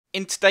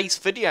In today's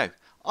video,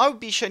 I will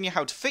be showing you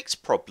how to fix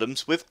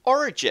problems with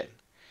Origin.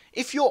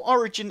 If your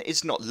Origin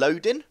is not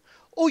loading,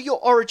 or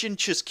your Origin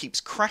just keeps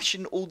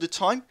crashing all the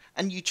time,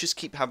 and you just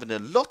keep having a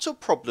lot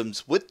of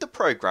problems with the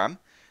program,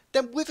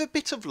 then with a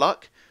bit of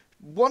luck,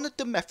 one of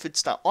the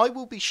methods that I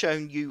will be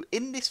showing you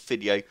in this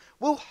video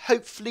will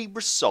hopefully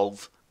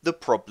resolve the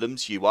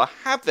problems you are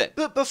having.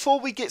 But before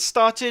we get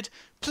started,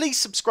 please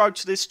subscribe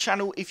to this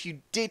channel if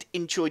you did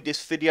enjoy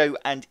this video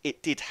and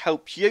it did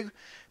help you,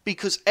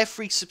 because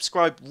every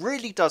subscribe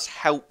really does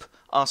help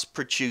us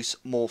produce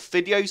more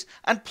videos,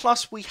 and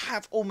plus we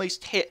have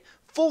almost hit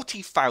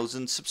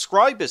 40,000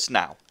 subscribers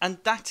now, and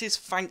that is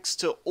thanks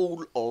to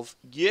all of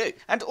you.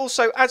 And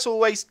also, as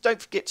always,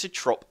 don't forget to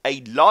drop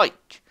a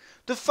like.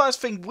 The first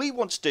thing we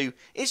want to do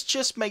is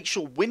just make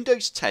sure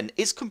Windows 10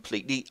 is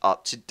completely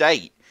up to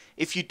date.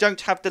 If you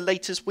don't have the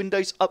latest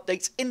Windows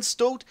updates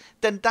installed,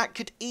 then that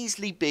could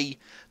easily be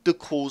the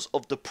cause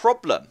of the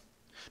problem.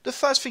 The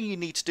first thing you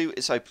need to do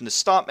is open the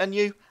start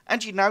menu,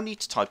 and you now need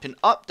to type in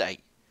update.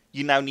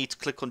 You now need to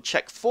click on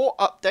check for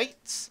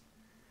updates,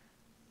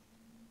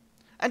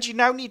 and you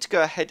now need to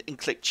go ahead and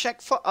click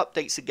check for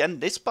updates again,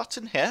 this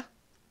button here.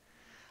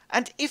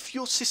 And if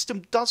your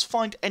system does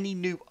find any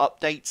new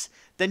updates,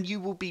 then you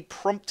will be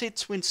prompted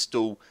to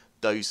install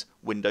those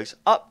Windows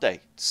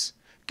updates.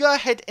 Go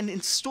ahead and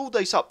install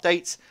those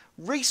updates,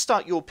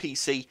 restart your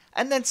PC,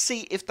 and then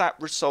see if that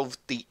resolved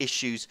the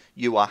issues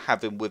you are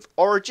having with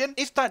Origin.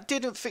 If that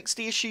didn't fix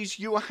the issues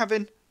you are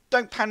having,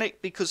 don't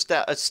panic, because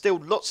there are still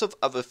lots of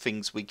other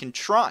things we can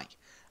try.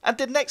 And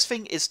the next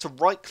thing is to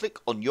right click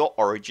on your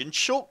Origin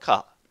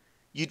shortcut.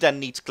 You then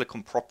need to click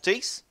on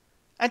properties,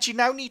 and you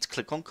now need to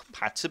click on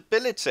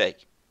compatibility.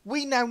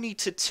 We now need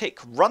to tick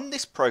run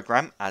this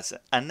program as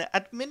an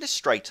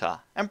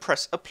administrator and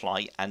press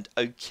apply and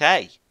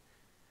OK.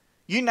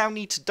 You now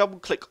need to double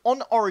click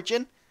on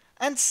Origin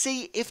and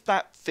see if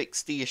that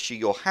fixed the issue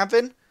you're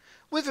having.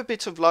 With a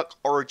bit of luck,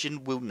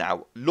 Origin will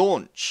now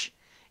launch.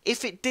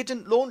 If it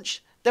didn't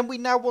launch, then we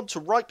now want to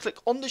right click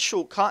on the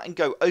shortcut and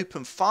go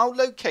open file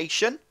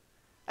location,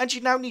 and you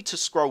now need to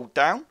scroll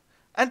down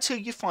until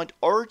you find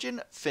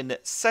Origin Fin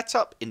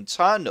Setup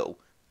Internal.exe.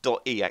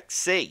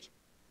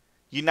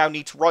 You now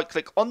need to right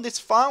click on this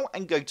file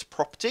and go to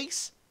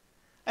properties,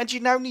 and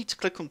you now need to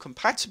click on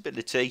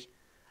compatibility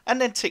and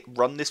then tick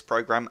run this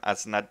program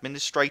as an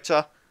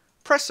administrator,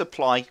 press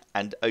apply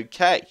and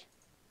OK.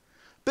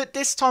 But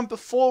this time,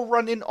 before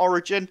running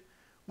Origin,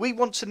 we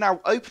want to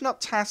now open up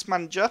Task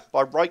Manager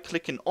by right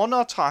clicking on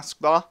our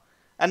taskbar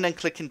and then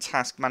clicking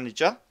Task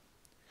Manager.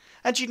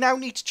 And you now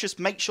need to just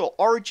make sure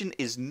Origin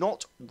is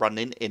not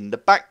running in the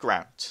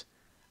background.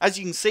 As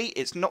you can see,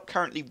 it's not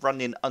currently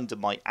running under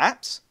my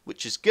apps,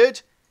 which is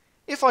good.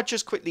 If I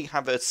just quickly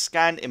have a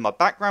scan in my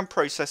background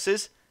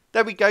processes,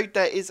 there we go,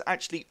 there is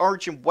actually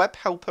Origin Web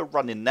Helper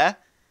running there.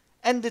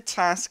 End the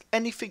task,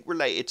 anything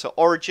related to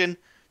Origin,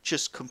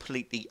 just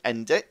completely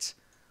end it.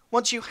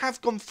 Once you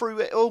have gone through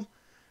it all,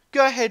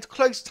 go ahead,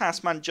 close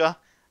Task Manager,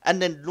 and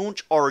then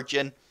launch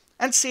Origin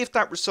and see if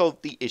that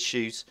resolved the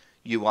issues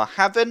you are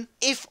having.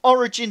 If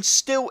Origin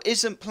still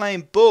isn't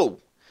playing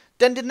ball,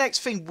 then the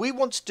next thing we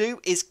want to do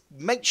is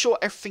make sure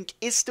everything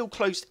is still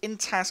closed in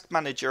Task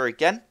Manager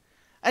again.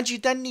 And you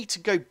then need to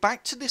go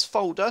back to this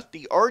folder,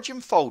 the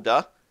Origin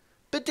folder,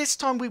 but this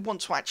time we want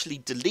to actually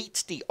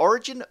delete the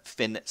Origin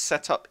Fin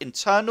Setup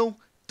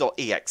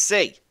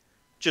Internal.exe.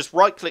 Just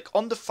right click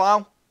on the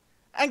file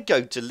and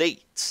go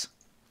delete.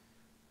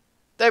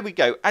 There we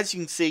go, as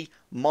you can see,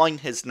 mine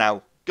has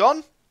now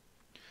gone.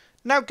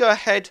 Now go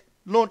ahead,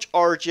 launch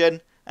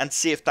Origin and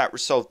see if that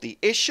resolved the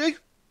issue.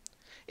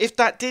 If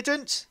that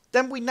didn't,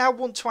 then we now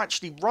want to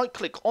actually right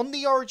click on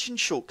the Origin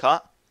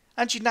shortcut,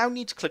 and you now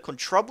need to click on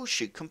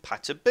troubleshoot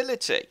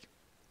compatibility.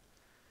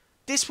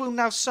 This will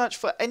now search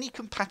for any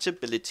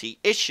compatibility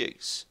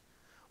issues.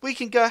 We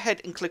can go ahead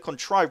and click on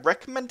try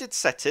recommended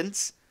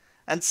settings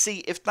and see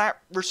if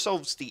that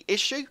resolves the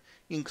issue.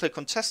 You can click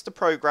on test the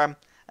program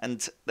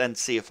and then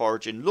see if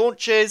Origin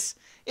launches.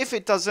 If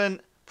it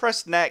doesn't,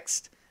 press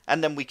next,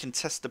 and then we can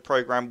test the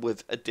program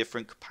with a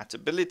different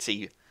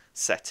compatibility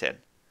setting.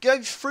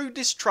 Go through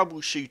this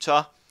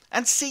troubleshooter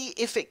and see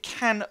if it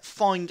can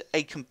find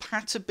a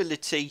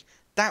compatibility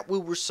that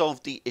will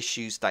resolve the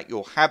issues that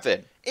you're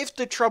having. If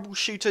the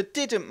troubleshooter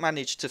didn't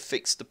manage to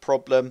fix the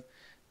problem,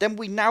 then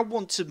we now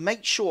want to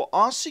make sure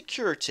our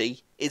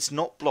security is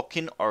not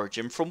blocking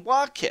Origin from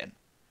working.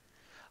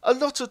 A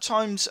lot of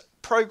times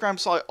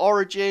programs like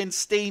Origin,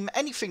 Steam,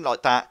 anything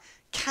like that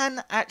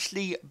can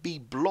actually be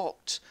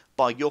blocked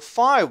by your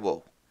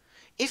firewall.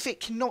 If it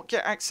cannot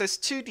get access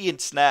to the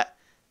internet,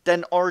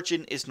 then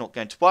Origin is not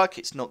going to work,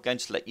 it's not going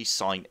to let you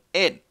sign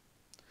in.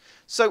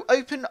 So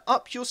open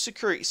up your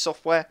security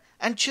software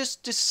and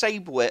just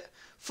disable it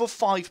for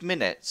 5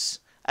 minutes,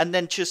 and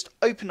then just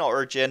open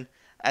Origin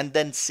and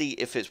then see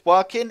if it's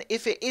working.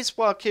 If it is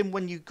working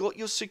when you got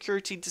your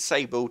security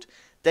disabled,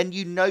 then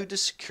you know the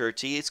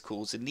security is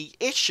causing the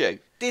issue.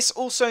 This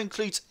also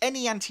includes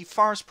any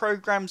antivirus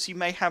programs you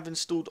may have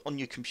installed on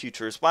your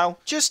computer as well.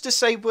 Just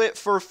disable it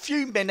for a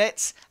few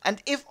minutes,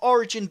 and if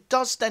Origin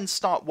does then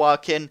start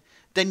working,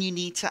 then you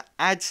need to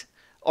add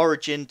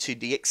Origin to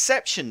the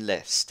exception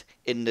list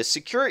in the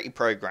security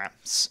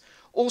programs.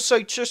 Also,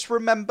 just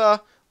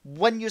remember,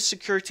 when your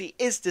security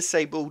is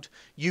disabled,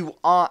 you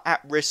are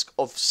at risk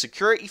of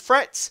security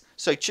threats,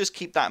 so just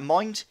keep that in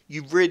mind.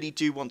 You really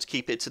do want to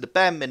keep it to the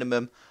bare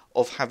minimum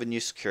of having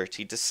your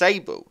security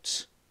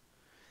disabled.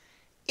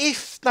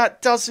 If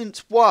that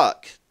doesn't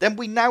work, then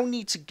we now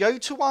need to go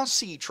to our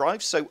C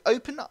drive, so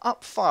open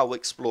up File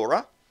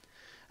Explorer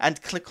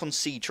and click on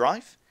C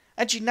drive,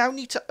 and you now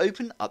need to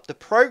open up the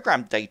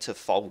program data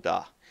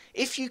folder.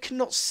 If you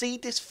cannot see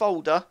this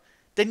folder,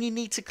 then you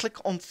need to click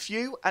on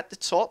View at the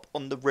top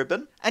on the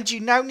ribbon, and you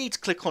now need to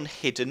click on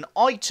Hidden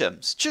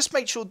Items. Just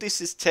make sure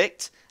this is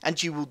ticked,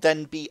 and you will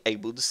then be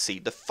able to see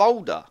the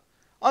folder.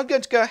 I'm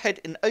going to go ahead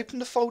and open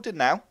the folder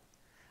now,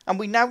 and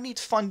we now need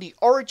to find the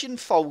Origin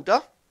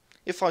folder.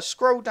 If I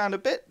scroll down a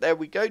bit, there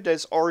we go,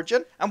 there's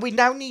Origin, and we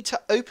now need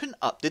to open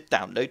up the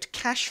Download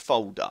Cache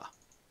folder.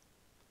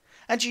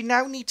 And you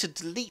now need to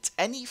delete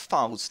any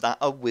files that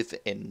are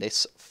within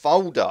this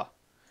folder.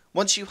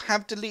 Once you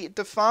have deleted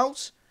the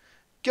files,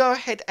 go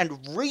ahead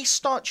and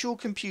restart your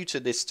computer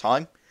this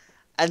time,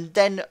 and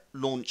then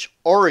launch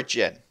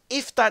Origin.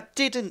 If that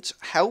didn't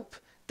help,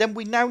 then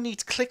we now need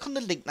to click on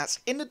the link that's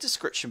in the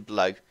description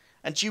below,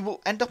 and you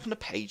will end up on a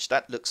page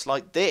that looks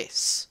like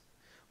this.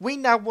 We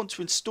now want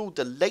to install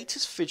the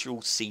latest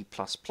Visual C++.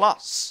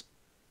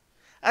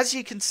 As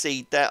you can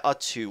see, there are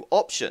two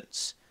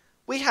options.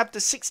 We have the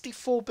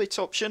 64-bit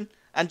option,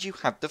 and you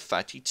have the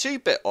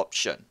 32-bit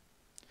option.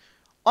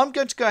 I'm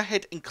going to go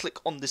ahead and click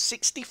on the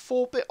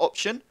 64-bit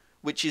option,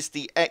 which is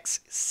the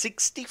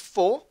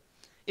x64.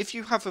 If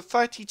you have a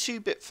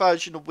 32-bit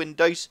version of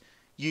Windows,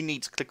 you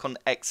need to click on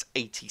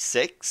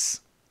x86.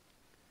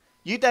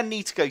 You then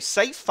need to go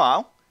Save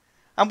File,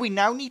 and we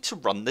now need to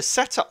run the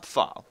setup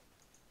file.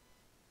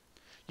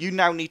 You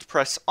now need to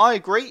press I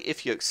agree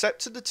if you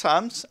accept to the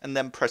terms, and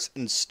then press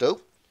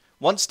Install.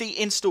 Once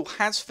the install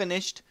has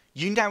finished,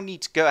 you now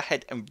need to go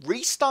ahead and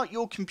restart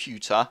your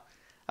computer,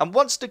 and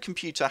once the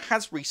computer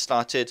has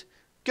restarted,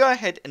 go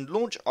ahead and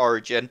launch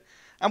Origin,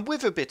 and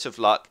with a bit of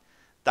luck,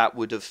 that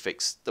would have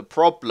fixed the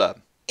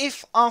problem.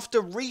 If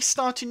after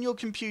restarting your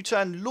computer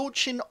and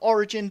launching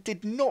Origin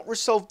did not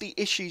resolve the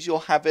issues you're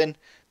having,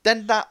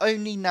 then that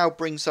only now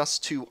brings us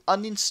to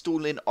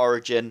uninstalling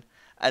Origin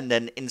and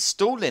then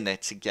installing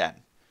it again.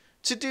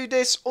 To do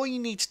this, all you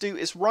need to do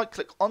is right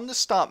click on the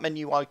start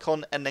menu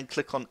icon and then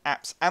click on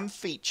Apps and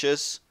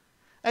Features,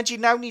 and you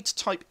now need to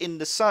type in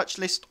the search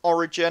list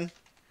Origin,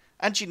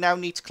 and you now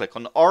need to click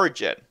on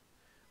Origin.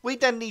 We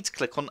then need to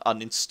click on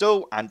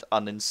Uninstall and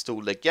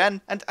uninstall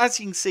again, and as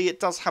you can see, it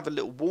does have a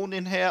little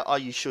warning here. Are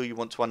you sure you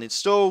want to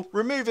uninstall?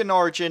 Removing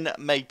Origin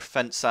may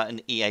prevent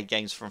certain EA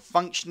games from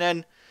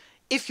functioning.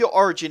 If your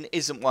Origin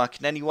isn't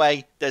working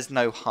anyway, there's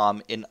no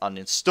harm in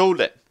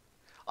uninstalling.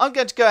 I'm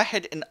going to go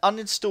ahead and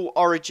uninstall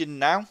Origin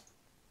now.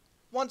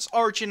 Once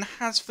Origin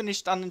has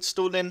finished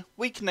uninstalling,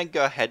 we can then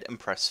go ahead and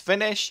press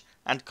Finish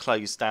and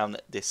close down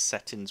this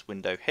settings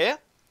window here.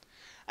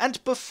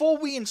 And before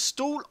we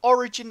install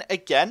Origin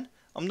again,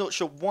 I'm not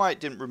sure why it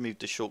didn't remove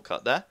the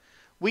shortcut there,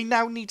 we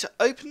now need to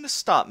open the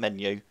start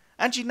menu,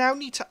 and you now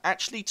need to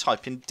actually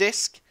type in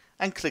disk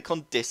and click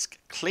on disk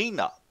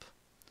cleanup.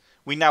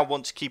 We now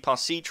want to keep our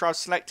C drive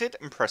selected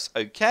and press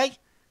OK,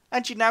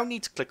 and you now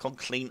need to click on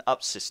clean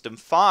up system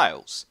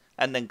files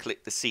and then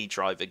click the C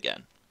drive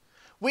again.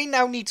 We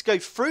now need to go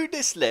through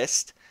this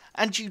list,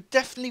 and you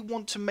definitely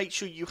want to make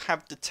sure you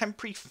have the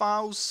temporary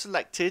files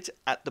selected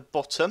at the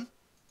bottom.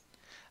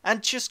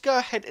 And just go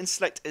ahead and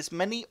select as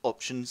many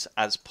options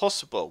as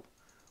possible.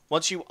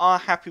 Once you are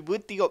happy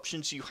with the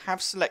options you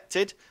have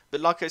selected,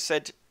 but like I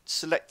said,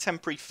 select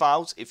temporary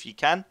files if you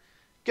can,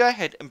 go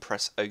ahead and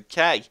press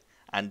OK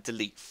and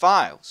delete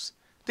files.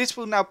 This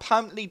will now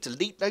permanently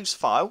delete those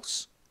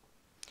files.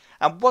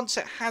 And once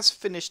it has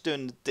finished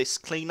doing this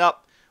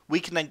cleanup, we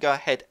can then go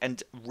ahead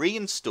and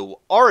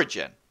reinstall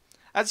Origin.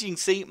 As you can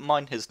see,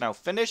 mine has now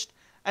finished,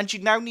 and you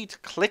now need to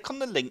click on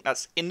the link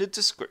that's in the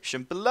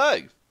description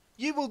below.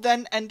 You will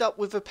then end up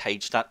with a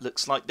page that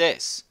looks like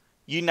this.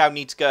 You now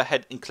need to go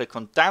ahead and click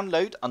on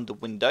Download under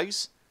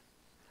Windows,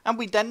 and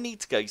we then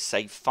need to go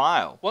Save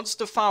File. Once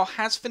the file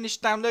has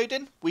finished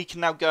downloading, we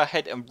can now go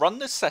ahead and run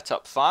the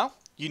setup file.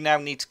 You now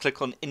need to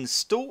click on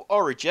Install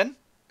Origin,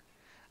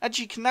 and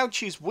you can now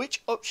choose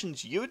which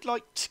options you would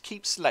like to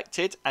keep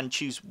selected and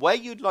choose where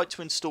you'd like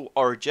to install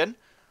Origin.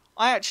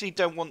 I actually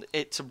don't want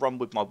it to run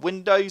with my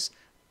Windows,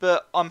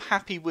 but I'm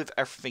happy with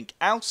everything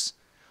else.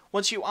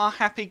 Once you are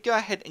happy, go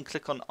ahead and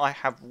click on I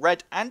have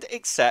read and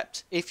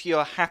accept if you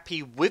are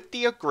happy with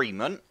the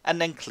agreement, and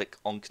then click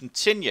on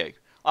continue.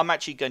 I'm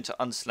actually going to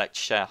unselect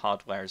share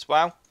hardware as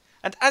well.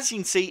 And as you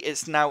can see,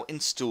 it's now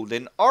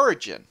installing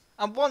Origin.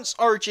 And once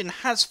Origin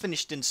has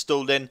finished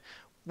installing,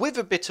 with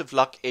a bit of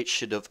luck, it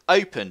should have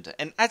opened.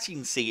 And as you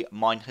can see,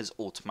 mine has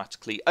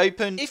automatically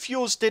opened. If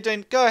yours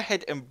didn't, go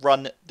ahead and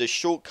run the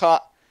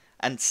shortcut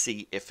and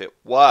see if it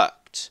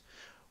worked.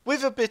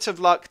 With a bit of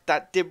luck,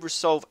 that did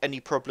resolve any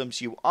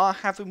problems you are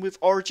having with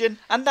Origin,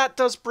 and that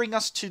does bring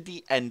us to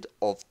the end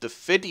of the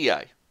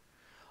video.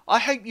 I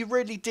hope you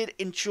really did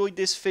enjoy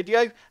this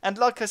video, and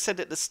like I said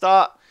at the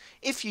start,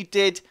 if you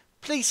did,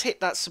 please hit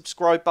that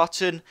subscribe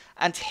button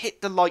and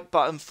hit the like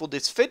button for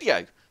this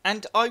video,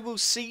 and I will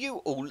see you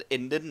all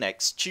in the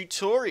next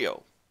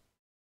tutorial.